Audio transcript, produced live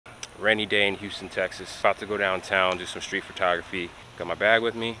Rainy day in Houston, Texas. About to go downtown, do some street photography. Got my bag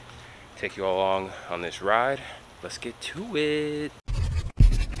with me. Take you all along on this ride. Let's get to it.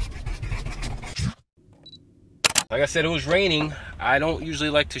 Like I said, it was raining. I don't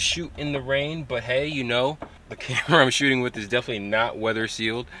usually like to shoot in the rain, but hey, you know, the camera I'm shooting with is definitely not weather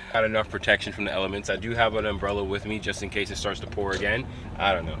sealed. Got enough protection from the elements. I do have an umbrella with me just in case it starts to pour again.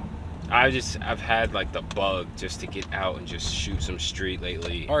 I don't know. I've had like the bug just to get out and just shoot some street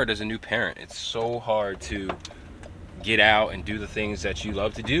lately. Hard as a new parent. It's so hard to get out and do the things that you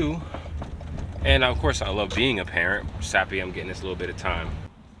love to do. And of course I love being a parent. Just happy I'm getting this little bit of time.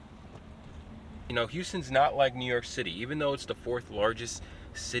 You know, Houston's not like New York City. Even though it's the 4th largest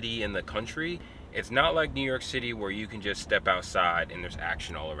city in the country, it's not like New York City where you can just step outside and there's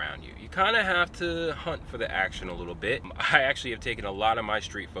action all around you. You kind of have to hunt for the action a little bit. I actually have taken a lot of my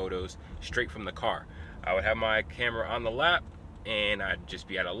street photos straight from the car. I would have my camera on the lap and I'd just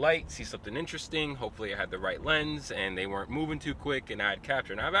be at a light, see something interesting. Hopefully I had the right lens and they weren't moving too quick and I'd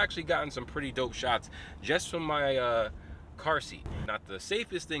capture. And I've actually gotten some pretty dope shots just from my car seat. Not the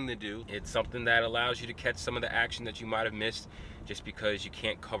safest thing to do. It's something that allows you to catch some of the action that you might have missed just because you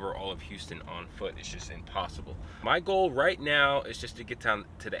can't cover all of Houston on foot. It's just impossible. My goal right now is just to get down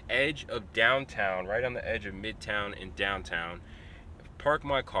to the edge of downtown, right on the edge of Midtown and downtown, park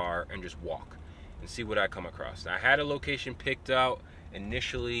my car and just walk and see what I come across. Now, I had a location picked out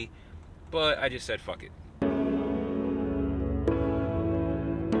initially, but I just said fuck it.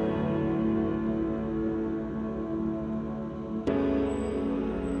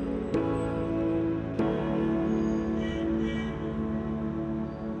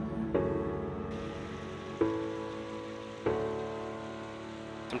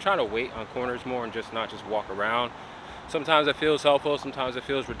 I'm trying to wait on corners more and just not just walk around. Sometimes it feels helpful, sometimes it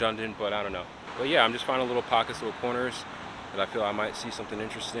feels redundant, but I don't know. But yeah, I'm just finding little pockets, little corners that I feel I might see something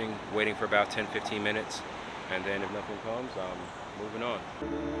interesting, waiting for about 10-15 minutes, and then if nothing comes, I'm moving on.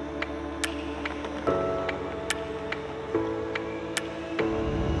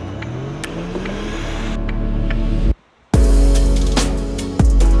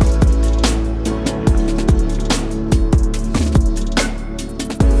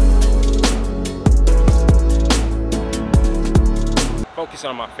 Focus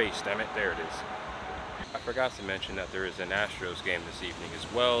on my face, damn it. There it is. I forgot to mention that there is an Astros game this evening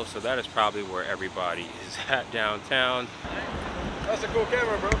as well, so that is probably where everybody is at downtown. That's a cool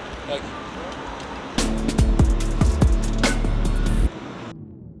camera, bro. Thank you.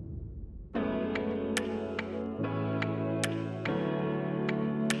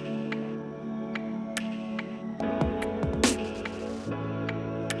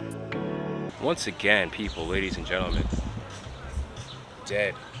 Once again, people, ladies and gentlemen,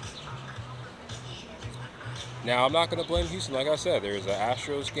 dead. Now, I'm not going to blame Houston. Like I said, there was an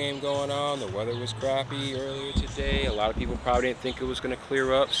Astros game going on. The weather was crappy earlier today. A lot of people probably didn't think it was going to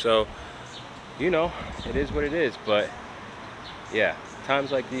clear up. So, you know, it is what it is. But, yeah,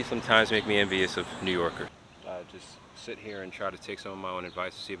 times like these sometimes make me envious of New Yorkers. I just sit here and try to take some of my own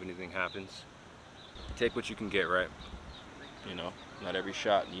advice to see if anything happens. Take what you can get, right? You know, not every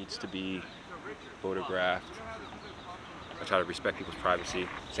shot needs to be photographed. I try to respect people's privacy.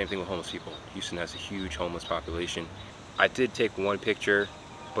 Same thing with homeless people. Houston has a huge homeless population. I did take one picture,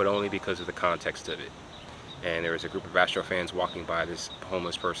 but only because of the context of it. And there was a group of Astro fans walking by this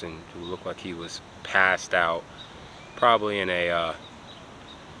homeless person who looked like he was passed out, probably in a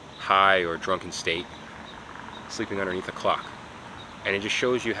high or drunken state, sleeping underneath a clock. And it just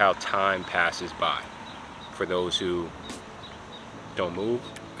shows you how time passes by for those who don't move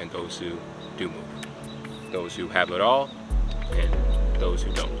and those who do move. Those who have it all and those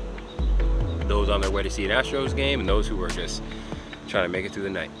who don't. Those on their way to see an Astros game and those who are just trying to make it through the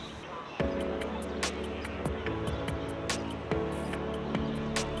night.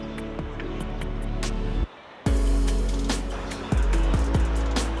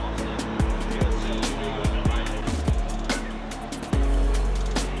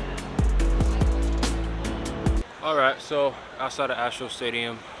 Alright, so outside of Astros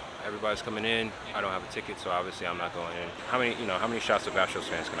Stadium, everybody's coming in. I don't have a ticket, so obviously I'm not going in. How many shots of Astros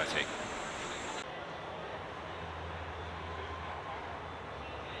fans can I take?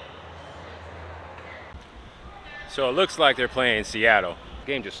 So it looks like they're playing Seattle. The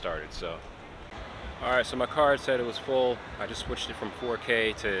game just started, so. Alright, so my card said it was full. I just switched it from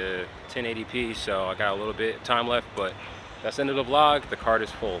 4K to 1080p, so I got a little bit of time left, but that's the end of the vlog. The card is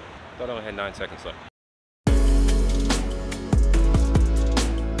full. I thought I only had 9 seconds left.